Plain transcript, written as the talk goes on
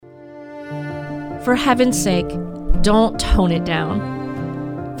For heaven's sake, don't tone it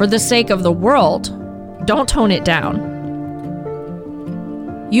down. For the sake of the world, don't tone it down.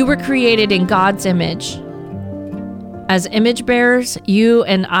 You were created in God's image. As image bearers, you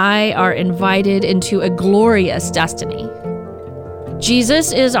and I are invited into a glorious destiny.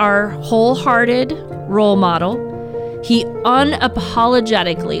 Jesus is our wholehearted role model. He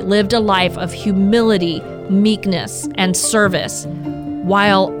unapologetically lived a life of humility, meekness, and service,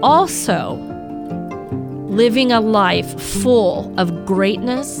 while also living a life full of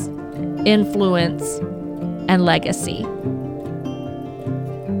greatness, influence, and legacy.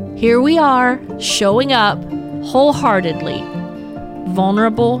 Here we are, showing up wholeheartedly,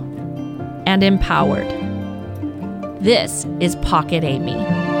 vulnerable, and empowered. This is Pocket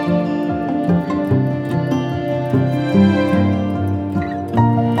Amy.